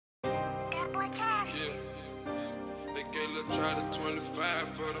nigga try to 25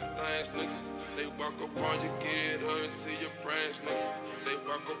 for them things, nigga. They walk up on you, get until your friends, nigga. They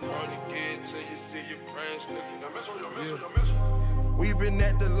walk up on you, get till you see your friends, nigga. We been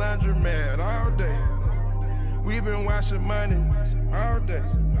at the laundromat all day. We been washing money all day.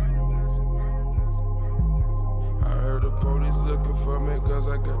 I heard the police looking for me cause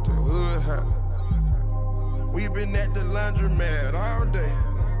I got the hood hot. We been at the laundromat all day.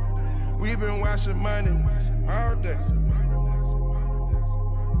 We been washing money all day.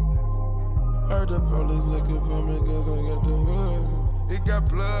 Heard the police looking for me cause I got the hood. It got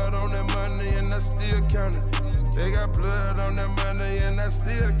blood on that money and I still count it. They got blood on that money and I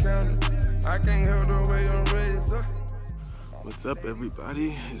still count it. I can't help the way I'm raised up. What's up,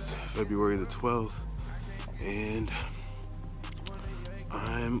 everybody? It's February the 12th and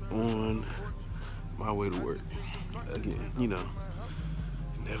I'm on my way to work again. You know,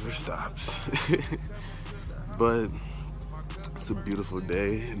 never stops. But it's a beautiful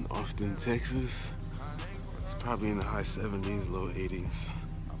day in Austin, Texas. It's probably in the high 70s, low 80s.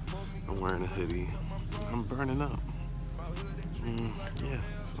 I'm wearing a hoodie. I'm burning up. Yeah,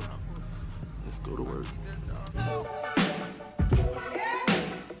 so let's go to work.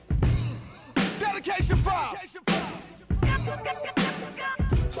 Dedication 5 605.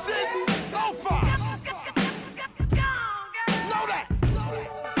 Know that.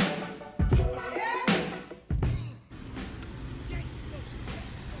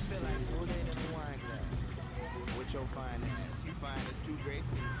 With your fine ass, you fine as 2 grapes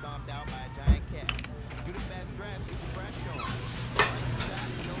getting stomped out by a giant cat. You the best dressed with your fresh on.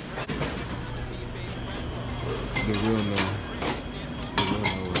 The real no.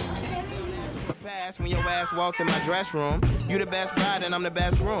 Pass when your ass walks in my dress room. You the best bride and I'm the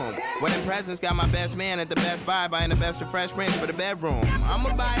best groom. Wedding presents got my best man at the Best Buy buying the best of Fresh Prince for the bedroom.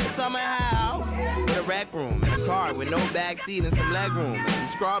 I'ma buy a summer house with a rec room and a car with no back seat and some leg room and some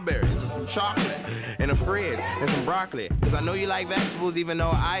strawberries and some chocolate and a fridge and some broccoli. Cause I know you like vegetables even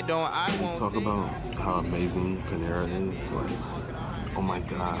though I don't. I won't talk about how amazing Panera is. Like, oh my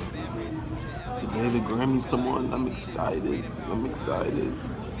God. Today the Grammys come on. I'm excited.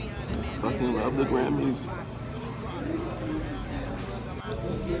 Fucking love the Grammys.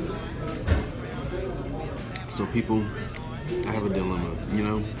 So people, I have a dilemma, you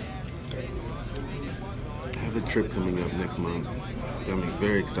know? I have a trip coming up next month. I'm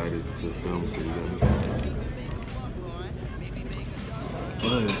very excited to film for you guys.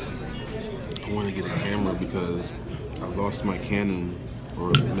 But I want to get a camera because I lost my Canon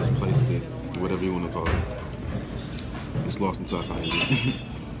or misplaced it, whatever you want to call it. It's lost until I find it.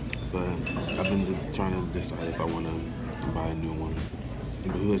 But I've been trying to decide if I want to buy a new one.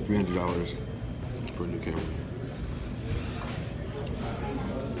 But who has $300 for a new camera?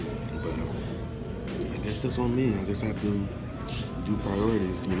 But I guess that's on me. I just have to do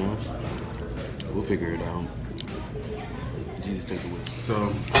priorities, you know? We'll figure it out. Jesus, take it away.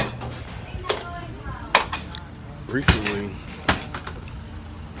 So, recently,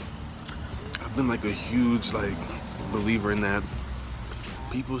 I've been like a huge believer in that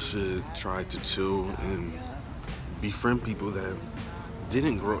people should try to chill and befriend people that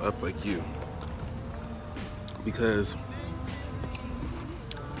didn't grow up like you, because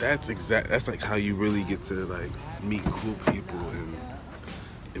that's like how you really get to like meet cool people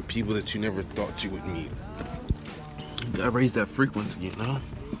and people that you never thought you would meet. You gotta raise that frequency, you know?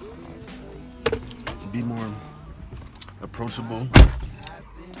 Be more approachable,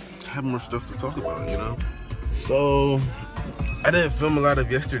 have more stuff to talk about, you know? So I didn't film a lot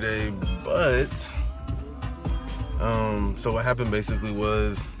of yesterday, but so what happened basically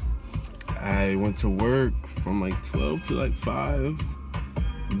was I went to work from like 12 to like 5.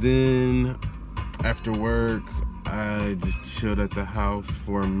 Then after work, I just chilled at the house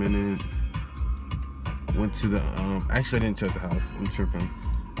for a minute. Went to the actually I didn't chill at the house. I'm tripping.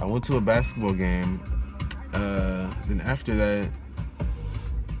 I went to a basketball game. Then after that,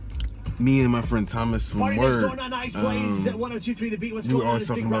 me and my friend Thomas from work, we were always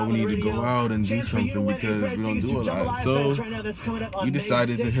talking about we need to go out and do something because we don't do a lot. So we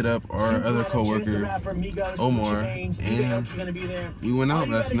decided to hit up our other coworker, Omar, and we went out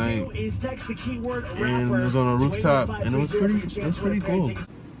last night and it was on a rooftop and it was pretty cool.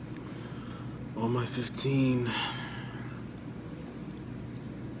 On my 15,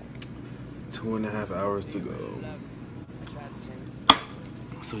 2.5 hours to go.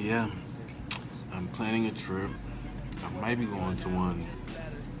 So yeah, I'm planning a trip. I might be going to one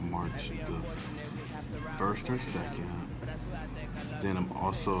March the 1st or 2nd. Then I'm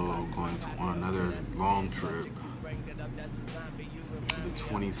also going on another long trip the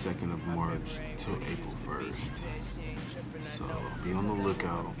 22nd of March till April 1st. So be on the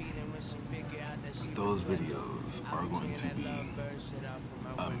lookout. Those videos are going to be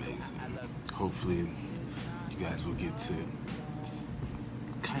amazing. Hopefully you guys will get to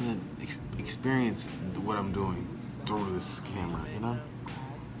kind of experience what I'm doing through this camera, you know?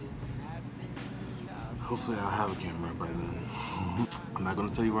 Hopefully I'll have a camera by then. I'm not gonna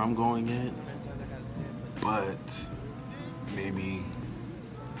tell you where I'm going yet, but maybe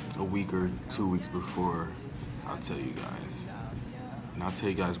a week or 2 weeks before, I'll tell you guys. And I'll tell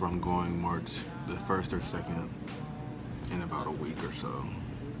you guys where I'm going March the 1st or 2nd in about a week or so.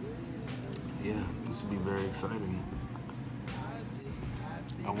 Yeah, this will be very exciting.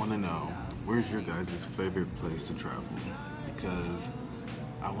 I want to know, where's your guys' favorite place to travel? Because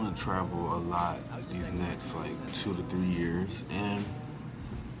I want to travel a lot these next like 2 to 3 years, and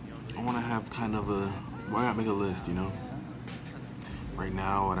I want to have kind of a, why not make a list, you know? Right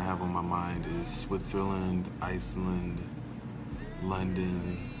now, what I have on my mind is Switzerland, Iceland,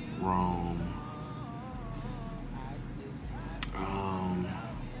 London, Rome.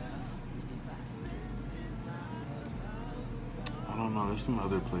 I don't know, there's some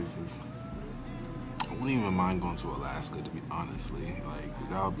other places. I wouldn't even mind going to Alaska, to be honestly. Like,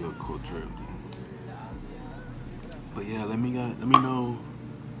 that would be a cool trip. But yeah, let me know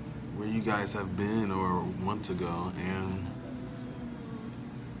where you guys have been or want to go, and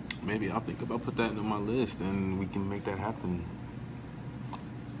maybe I'll think about put that on my list and we can make that happen.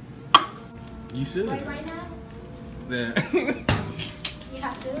 You should. Right now? Yeah.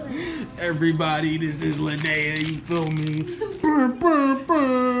 Yeah, do it. Everybody, this is Linnea, you feel me? Burr, burr,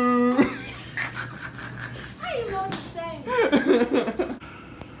 burr. I didn't know what to say.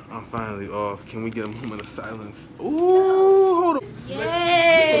 I'm finally off. Can we get a moment of silence? Ooh, hold on.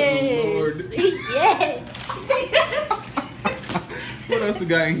 Yes. Good Lord. Yes. What else we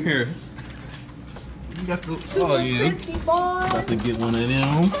got in here? You got the, oh yeah. Crispy boy. About to get one of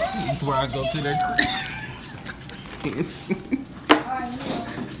them before I go to their Alright,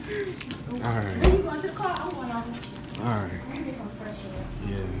 Alright. When you going to the car? I'm going off with you. Alright. Let me get some fresh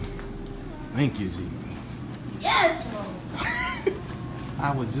air. Yeah. Thank you, Jesus. Yes, Lord.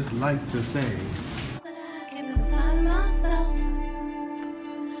 I would just like to say. But I can decide myself.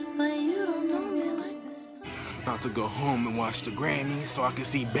 But you don't know me like this. About to go home and watch the Grammys so I can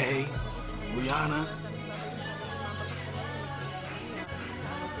see Bey, Rihanna.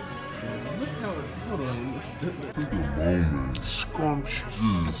 Hold on.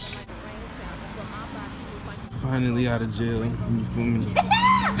 Scrumptious. Finally out of jail. You feel me?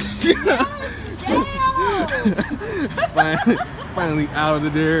 Finally out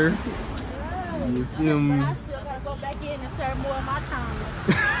of there. You feel me? I still gotta go back in and serve more of my time.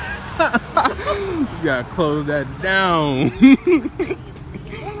 You gotta close that down.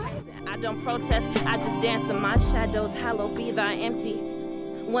 I don't protest, I just dance in my shadows. Hallowed be thy empty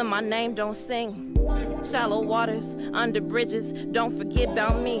when my name don't sing. Shallow waters, under bridges, don't forget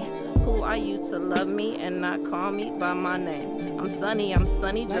about me. Who are you to love me and not call me by my name? I'm sunny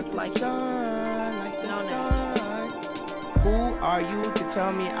just like the sun, like the No sun. Who are you to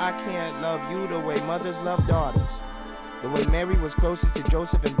tell me I can't love you the way mothers love daughters? The way Mary was closest to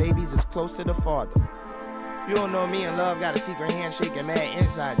Joseph and babies is close to the father. You don't know me and love got a secret handshake and mad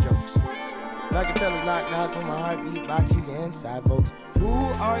inside jokes. I can tell it's knock when my heartbeat box, she's inside, folks. Who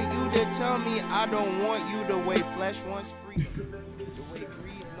are you to tell me I don't want you the way flesh wants freedom? The way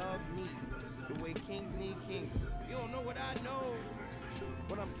greed loves me. The way kings need kings. You don't know what I know.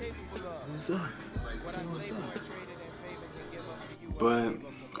 What I'm capable of. What's up? What I slave for, traded in favors and give up for you.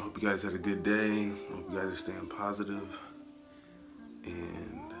 But I hope you guys had a good day. I hope you guys are staying positive.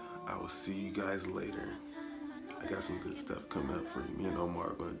 And I will see you guys later. I got some good stuff coming up for you. Me and Omar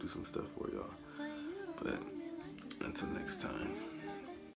are going to do some stuff for y'all. But until next time.